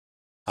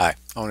Hi,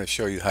 I want to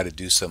show you how to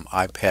do some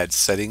iPad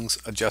settings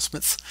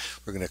adjustments.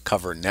 We're going to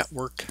cover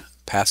network,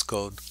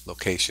 passcode,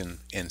 location,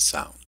 and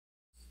sound.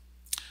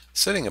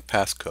 Setting a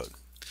passcode.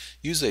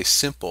 Use a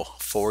simple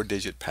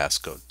 4-digit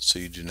passcode so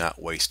you do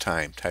not waste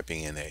time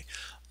typing in a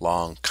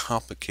long,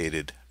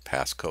 complicated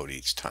passcode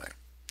each time.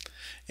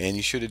 And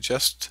you should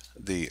adjust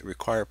the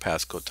required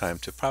passcode time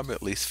to probably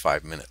at least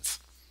 5 minutes.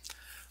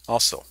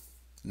 Also,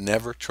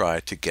 never try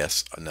to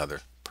guess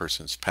another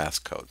person's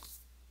passcode.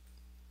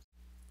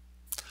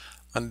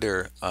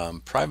 Under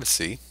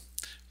Privacy,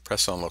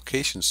 press on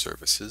Location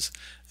Services,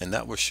 and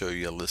that will show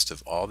you a list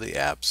of all the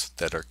apps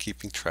that are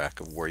keeping track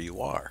of where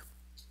you are.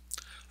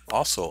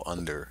 Also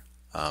under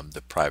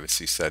the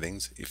privacy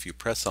settings, if you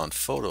press on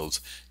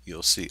Photos,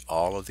 you'll see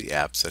all of the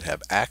apps that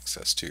have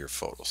access to your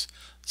photos.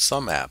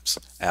 Some apps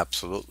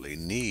absolutely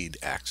need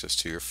access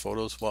to your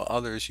photos, while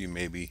others you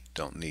maybe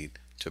don't need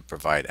to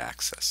provide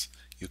access.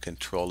 You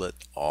control it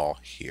all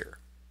here.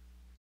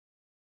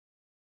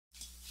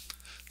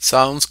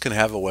 Sounds can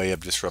have a way of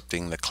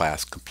disrupting the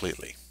class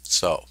completely.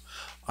 So,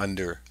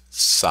 under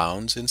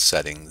Sounds and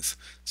Settings,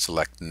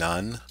 select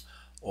None,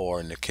 or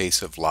in the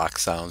case of lock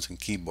sounds and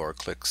keyboard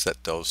clicks,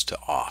 set those to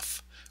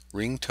off.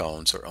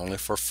 Ringtones are only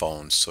for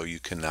phones, so you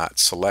cannot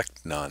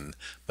select None,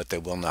 but they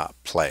will not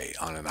play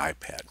on an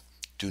iPad.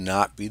 Do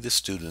not be the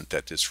student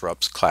that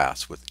disrupts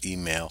class with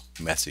email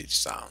message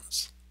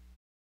sounds.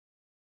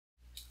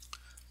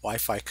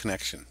 Wi-Fi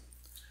connection.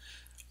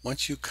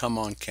 Once you come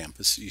on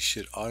campus, you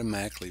should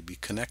automatically be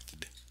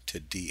connected to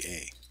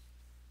DA.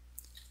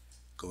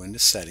 Go into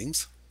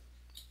Settings,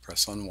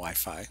 press on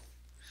Wi-Fi,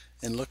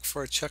 and look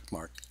for a check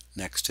mark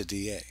next to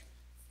DA.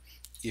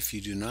 If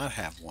you do not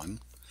have one,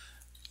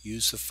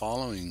 use the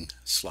following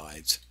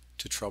slides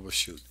to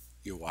troubleshoot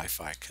your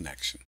Wi-Fi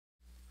connection.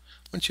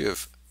 Once you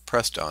have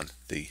pressed on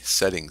the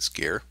Settings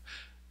gear,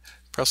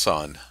 press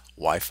on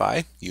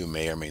Wi-Fi. You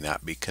may or may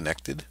not be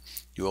connected.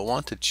 You will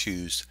want to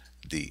choose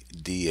the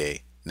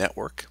DA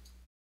network.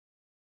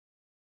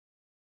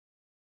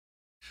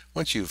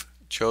 Once you've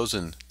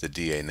chosen the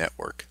DA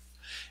network,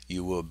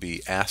 you will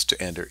be asked to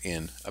enter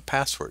in a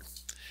password.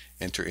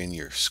 Enter in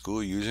your school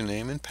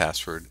username and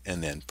password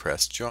and then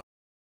press join.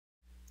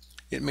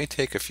 It may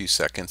take a few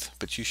seconds,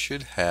 but you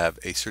should have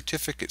a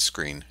certificate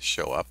screen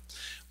show up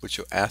which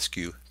will ask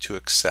you to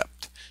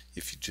accept.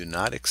 If you do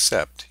not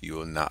accept, you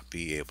will not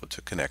be able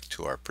to connect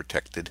to our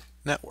protected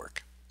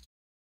network.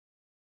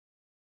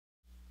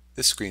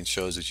 This screen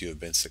shows that you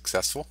have been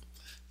successful.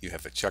 You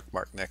have a check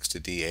mark next to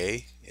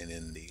DA, and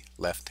in the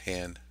left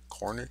hand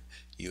corner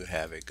you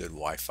have a good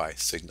Wi-Fi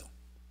signal.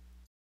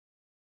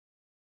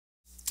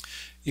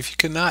 If you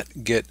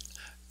cannot get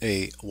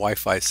a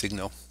Wi-Fi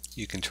signal,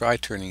 you can try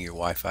turning your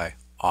Wi-Fi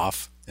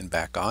off and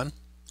back on.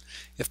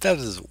 If that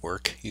doesn't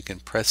work, you can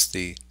press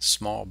the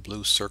small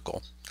blue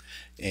circle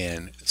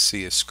and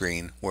see a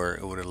screen where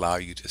it would allow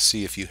you to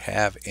see if you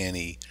have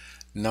any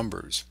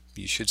numbers.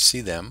 You should see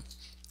them.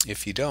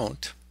 If you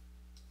don't,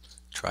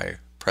 try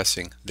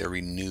pressing the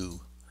Renew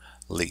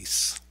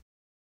Lease.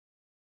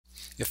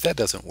 If that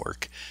doesn't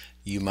work,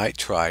 you might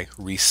try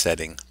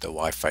resetting the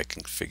Wi-Fi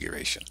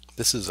configuration.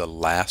 This is a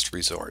last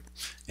resort,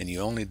 and you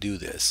only do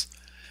this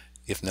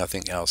if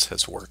nothing else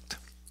has worked.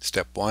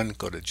 Step 1,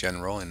 go to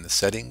General in the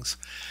Settings,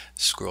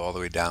 scroll all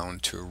the way down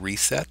to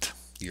Reset.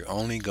 You're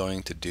only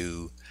going to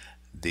do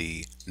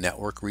the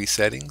network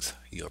resettings.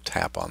 You'll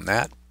tap on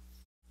that.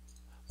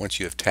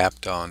 Once you have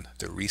tapped on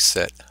the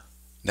Reset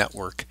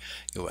Network,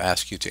 it will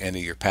ask you to enter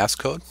your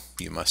passcode.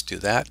 You must do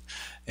that,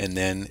 and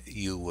then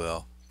you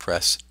will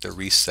press the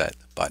Reset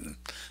button.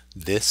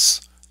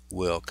 This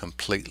will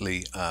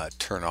completely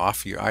turn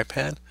off your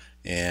iPad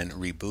and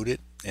reboot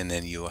it, and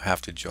then you will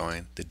have to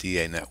join the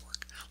DA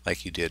network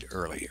like you did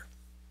earlier.